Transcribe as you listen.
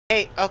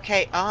Hey,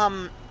 okay,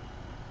 I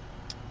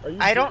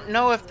don't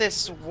know if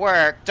this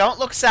worked. Don't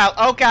look south.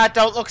 Oh god,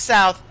 don't look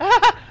south.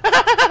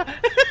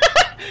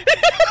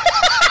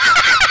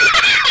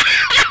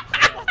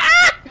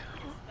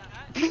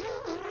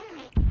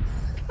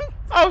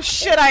 Oh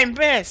shit, I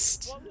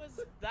missed! What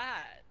was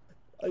that?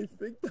 I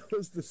think that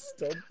was the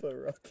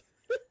stumper rocket.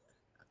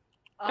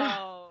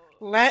 Oh.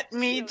 Let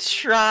me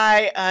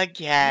try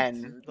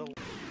again.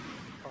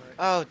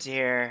 Oh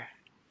dear.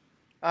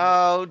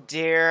 Oh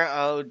dear,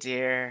 oh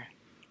dear.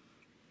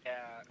 Yeah.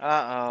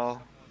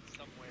 Uh-oh.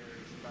 Someone somewhere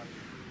is about to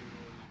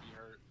really be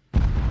hurt.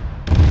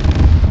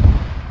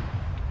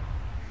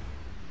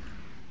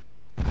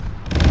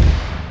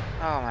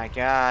 Oh my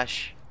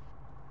gosh.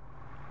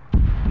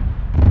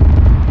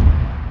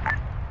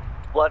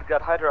 Blood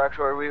Gut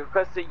Hydroactuary, we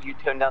request that you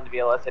tone down the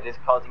VLS that is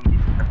causing you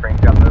to frame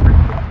drop over.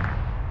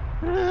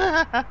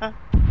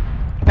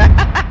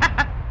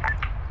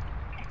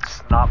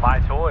 It's not my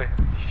toy.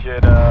 You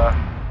should,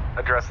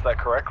 address that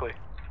correctly.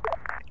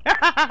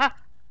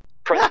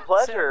 For the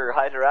pleasure,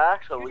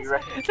 Hydroactuary, we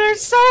recommend. They're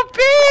so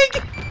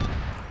big!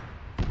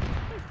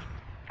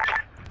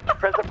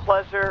 For the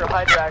pleasure,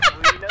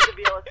 Hydroactuary, we know the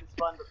VLS is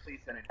fun, but please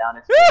send it down.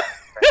 It's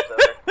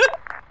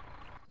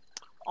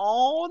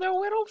Oh, the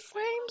little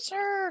flames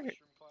hurt!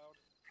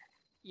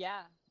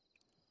 Yeah.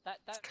 That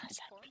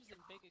forms in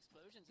big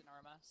explosions in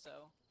Arma,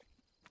 so...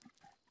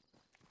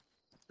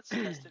 Let's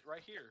test it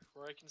right here,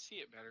 where I can see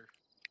it better.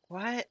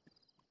 What?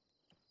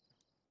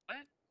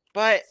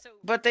 What?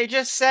 But they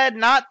just said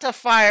not to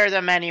fire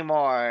them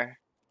anymore.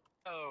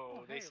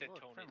 Oh, they said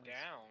tone it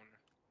down.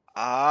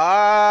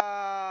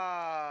 Ah.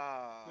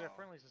 We have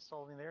friendlies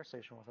installing the air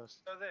station with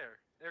us. Oh, there.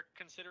 They're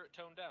consider it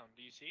toned down.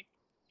 Do you see?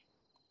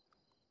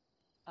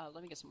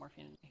 let me get some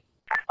morphine in me.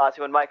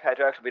 To and Mike,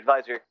 Hydroactuary,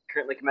 advise you're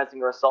currently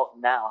commencing our assault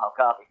now. How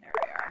copy? There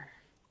we are.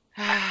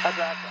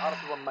 Hydroactuary,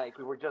 Odyssey 1 Mike,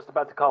 we were just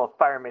about to call a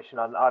fire mission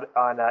on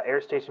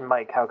Air Station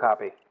Mike. How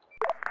copy?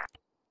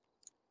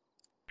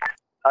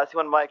 Odyssey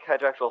 1 Mike,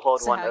 Hydroactuary,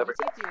 hold So 1, how over. is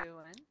he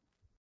doing?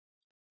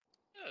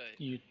 Good.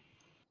 You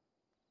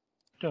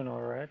doing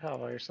alright? How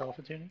about yourself,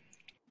 Atuni?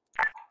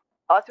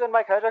 Odyssey 1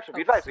 Mike, Hydroactuary,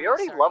 be Oh, advised, we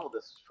already sorry. leveled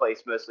this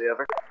place mostly,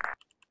 over.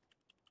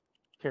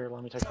 Here,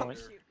 let me take Don't point.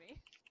 shoot me.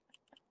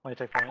 Let me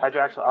take point.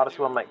 Hydroactuary,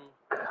 Odyssey 1 Mike,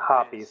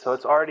 copy. So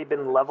it's already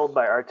been leveled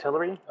by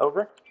artillery,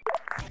 over.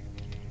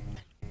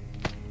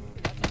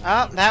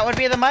 Oh, that would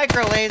be the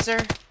micro laser.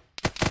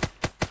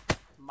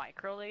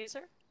 Micro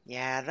laser?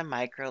 Yeah, the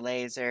micro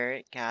laser.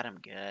 It got him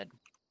good.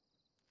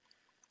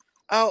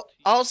 Oh,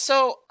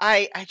 also,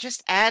 I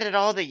just added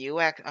all the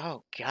UX.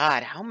 Oh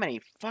god, how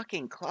many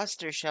fucking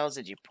cluster shells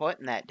did you put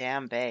in that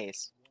damn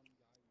base?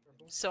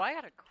 So I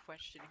got a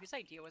question. Whose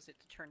idea was it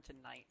to turn to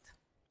night?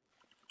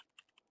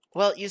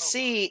 Well, you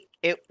see,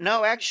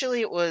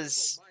 actually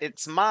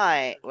it's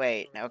my,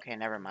 wait, okay,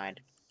 never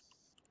mind.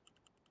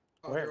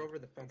 Oh, they're over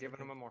the fence. Giving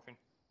him a morphine.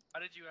 How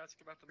did you ask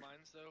about the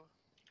mines, though?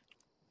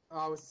 Oh,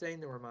 I was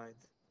saying there were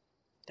mines.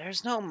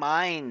 There's no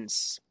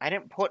mines. I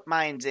didn't put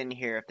mines in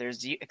here.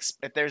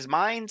 If there's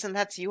mines, then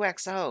that's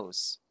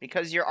UXOs.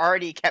 Because you're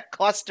already kept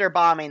cluster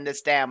bombing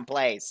this damn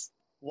place.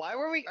 Why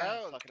were we?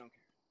 Oh, fuck, I don't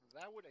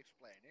care. That would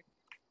explain it.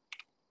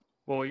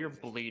 Well, you're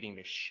bleeding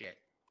to shit.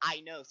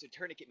 I know, so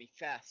tourniquet me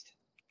fast.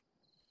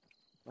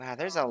 Wow,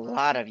 there's a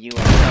lot of UXOs.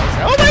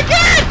 Oh my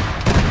god!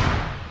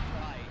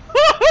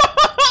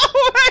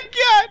 Oh my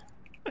god!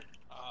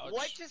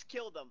 What just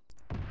killed them?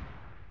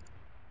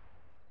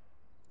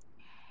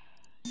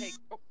 Hey,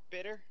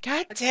 bitter.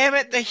 God damn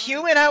it, the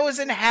human I was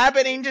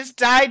inhabiting just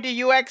died to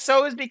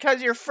UXOs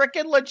because your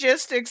frickin'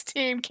 logistics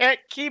team can't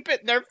keep it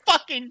in their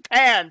fucking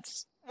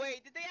pants!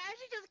 Wait, did they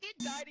actually just get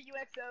died to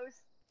UXOs?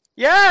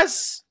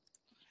 Yes!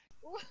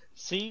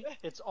 See?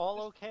 It's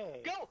all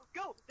okay. Go!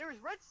 Go! There is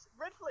red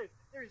flares!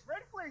 There is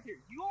red flares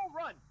here! You all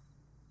run!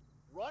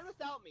 Run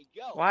without me,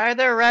 go! Why are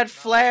there red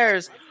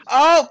flares?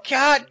 Oh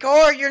god,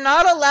 Gore, you're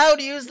not allowed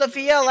to use the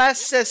VLS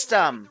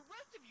system! The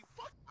rest of you,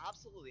 fuck!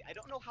 Absolutely. I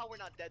don't know how we're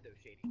not dead though,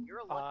 Shady. You're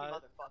a lucky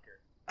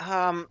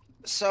motherfucker.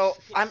 So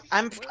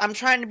I'm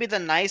trying to be the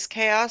nice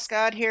chaos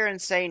god here and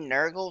say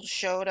Nurgle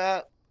showed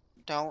up.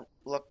 Don't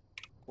look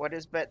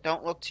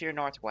don't look to your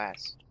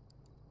northwest.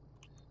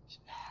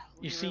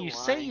 You see, you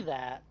say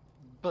that,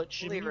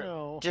 but you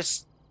know...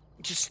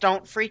 Just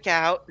don't freak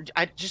out.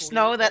 I just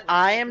know that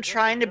I am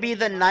trying to be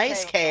the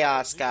nice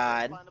chaos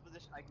god.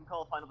 I can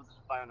call a final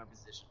position fire on our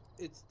position.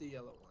 It's the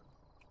yellow one.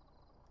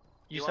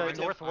 You said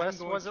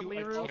northwest, was it,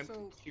 Liru?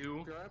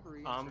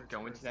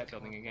 Go into that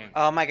building again.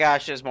 Oh my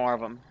gosh, there's more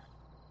of them.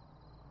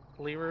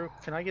 Liru,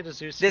 can I get a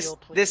Zeus This seal,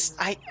 please?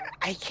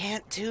 I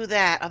can't do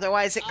that.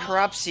 Otherwise, it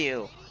corrupts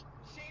you.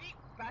 Shady,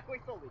 back away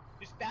slowly.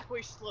 Just back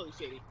away slowly,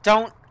 Shady.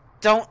 Don't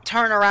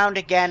turn around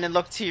again and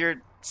look to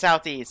your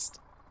southeast.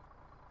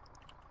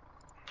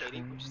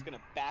 Shady, we're just gonna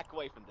back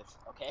away from this,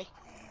 okay?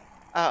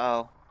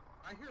 Uh-oh.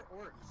 I hear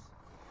orcs.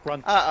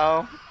 Run.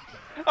 Uh-oh.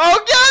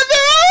 Oh god,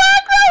 they're all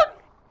aggro!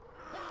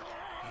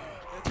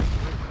 That's a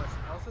great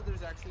question. Also,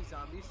 there's actually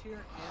zombies here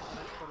and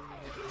unex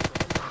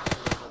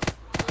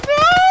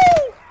No!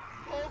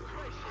 Oh,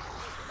 Christ.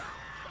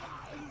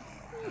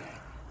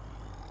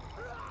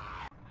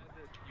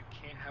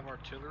 have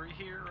artillery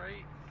here,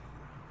 right?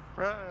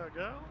 Right,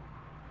 go.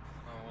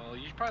 Oh well,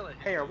 you should probably.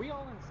 Hey, are we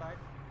all inside?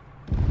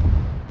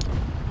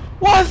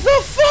 What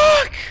the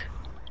fuck?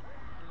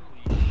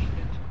 Holy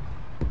shit.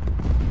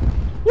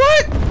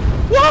 What?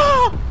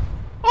 Whoa!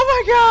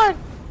 Oh my god!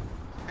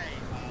 Hey,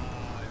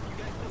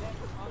 you guys still up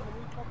on the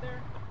roof up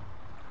there?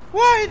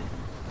 What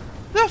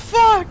the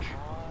fuck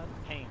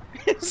Pain.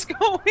 is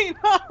going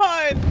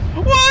on?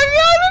 Why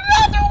not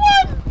another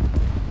one?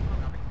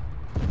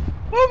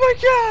 Oh my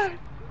god!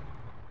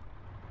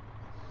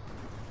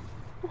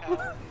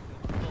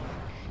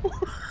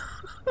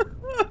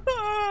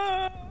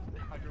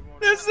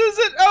 This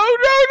isn't. Oh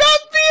no, not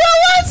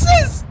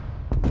VLS's!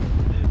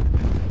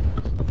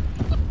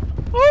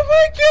 Oh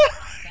my god!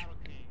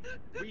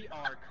 We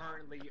are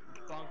currently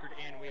bunkered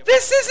in. We have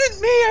This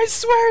isn't me, I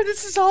swear,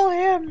 this is all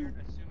him.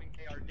 assuming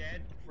they are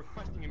dead,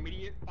 requesting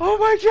immediate. Oh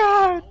my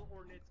god! All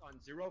ordnance on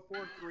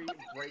 043,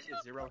 break is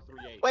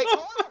 038. Wait,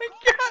 Oh my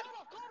god!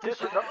 This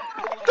is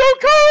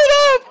Don't call it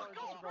up!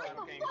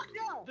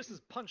 This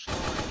is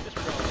punchline.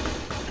 Disregard.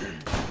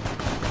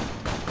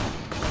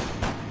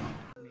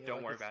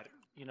 Don't worry about it.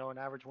 You know, an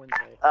average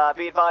Wednesday.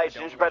 Be advised,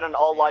 gingerbread on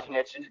all lodging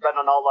nets. Gingerbread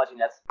on all lodging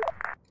nets.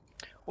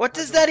 What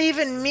does that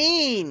even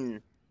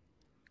mean?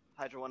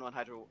 Hydro 1-1,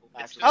 Hydro.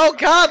 Oh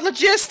god,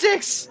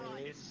 logistics!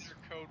 It's your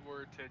code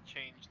word to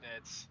change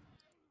nets.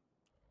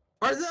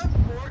 Are there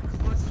more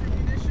cluster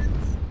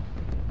munitions?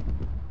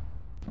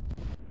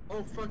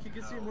 Oh fuck, you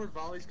can see more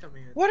volleys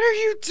coming in. What are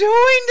you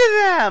doing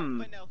to them?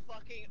 But no,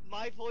 fucking,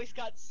 my voice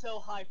got so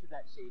high for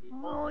that, Shady.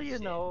 Well, you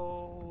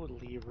know,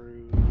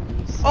 Liru.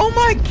 Oh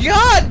my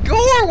god,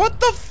 Gore, what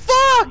the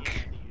fuck?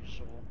 The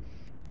usual.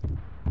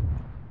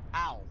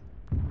 Ow.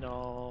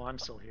 No, I'm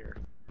still here.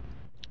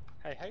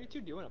 Hey, how you two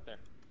doing up there?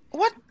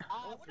 What?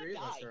 I wanna three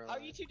of us die. are How are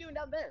alive. you two doing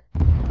down there?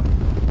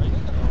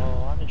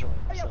 Oh, I'm enjoying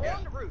Oh yeah, myself. we're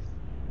on the roof.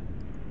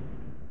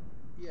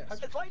 Yes.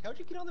 How'd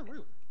you get on the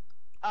roof?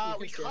 We can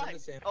stand in the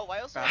climbed. sand. Oh, I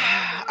also.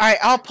 Alright,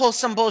 I'll pull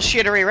some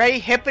bullshittery. Ready?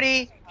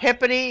 Hippity,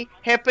 hippity,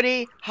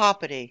 hippity,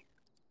 hoppity.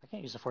 I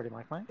can't use a 40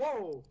 mic, mate.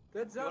 Whoa,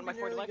 that You want my zombie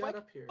 40 nearly mic? got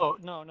up here. Oh,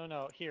 no, no,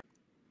 no. Here.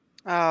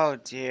 Oh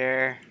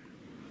dear.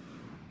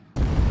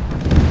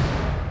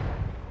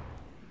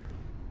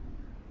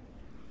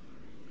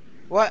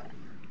 What?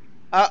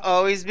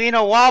 Uh-oh, he's being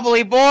a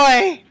wobbly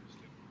boy!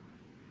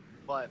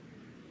 What?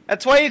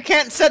 That's why you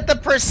can't set the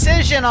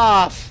precision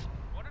off!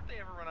 I wonder if they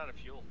ever run out of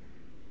fuel.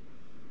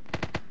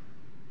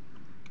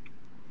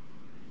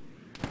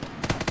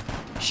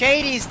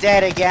 Shady's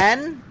dead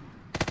again.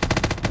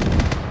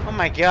 Oh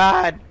my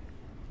god.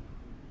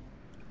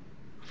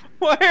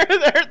 Why are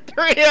there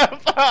 3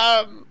 of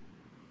them?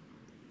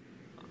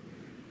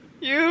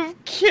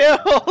 You've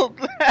killed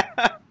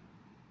them!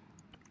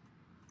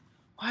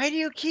 Why do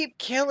you keep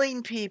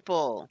killing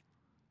people?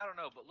 I don't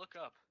know, but look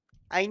up.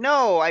 I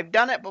know, I've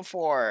done it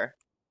before.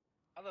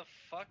 How the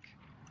fuck?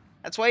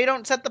 That's why you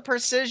don't set the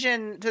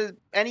precision to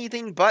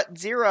anything but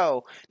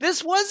 0.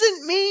 This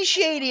wasn't me,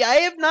 Shady. I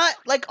have not,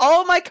 like,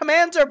 all my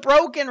commands are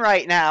broken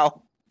right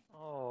now.